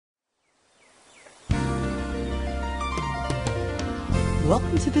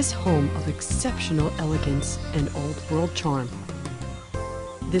Welcome to this home of exceptional elegance and old-world charm.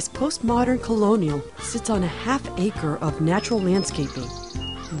 This postmodern colonial sits on a half-acre of natural landscaping,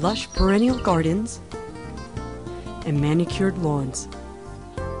 lush perennial gardens, and manicured lawns.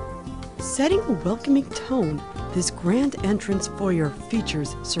 Setting a welcoming tone, this grand entrance foyer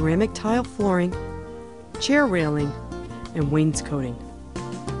features ceramic tile flooring, chair railing, and wainscoting.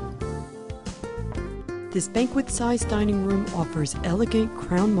 This banquet-sized dining room offers elegant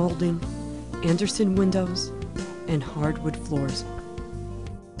crown molding, Anderson windows, and hardwood floors.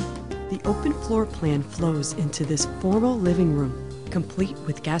 The open floor plan flows into this formal living room, complete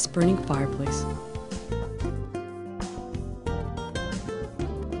with gas-burning fireplace.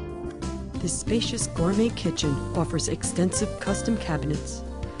 This spacious gourmet kitchen offers extensive custom cabinets,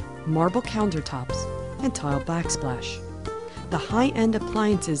 marble countertops, and tile backsplash. The high-end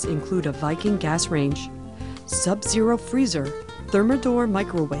appliances include a Viking gas range, Sub-Zero freezer, Thermador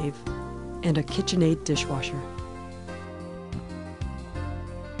microwave, and a KitchenAid dishwasher.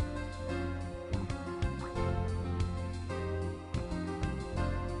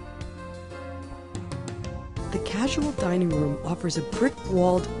 The casual dining room offers a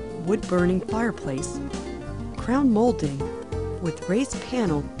brick-walled, wood-burning fireplace, crown molding with raised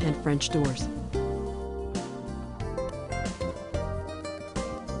panel and French doors.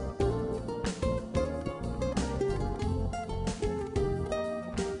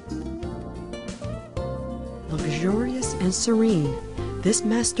 Luxurious and serene, this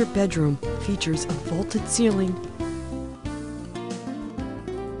master bedroom features a vaulted ceiling,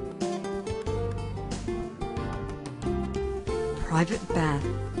 private bath,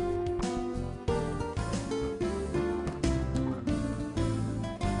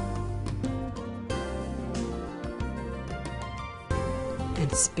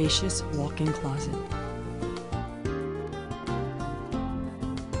 and spacious walk-in closet.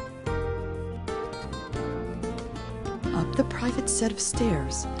 Up the private set of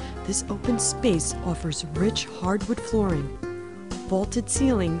stairs, this open space offers rich hardwood flooring, vaulted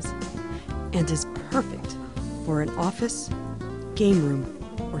ceilings, and is perfect for an office, game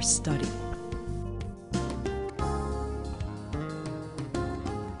room, or study.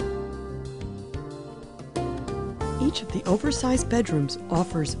 Each of the oversized bedrooms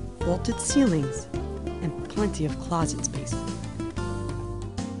offers vaulted ceilings and plenty of closet space.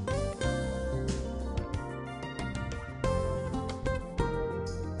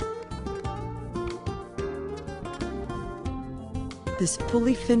 This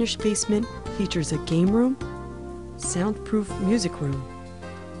fully finished basement features a game room, soundproof music room,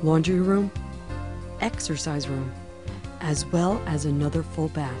 laundry room, exercise room, as well as another full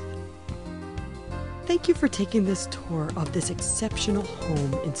bath. Thank you for taking this tour of this exceptional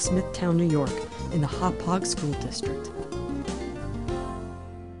home in Smithtown, New York, in the Hauppauge School District.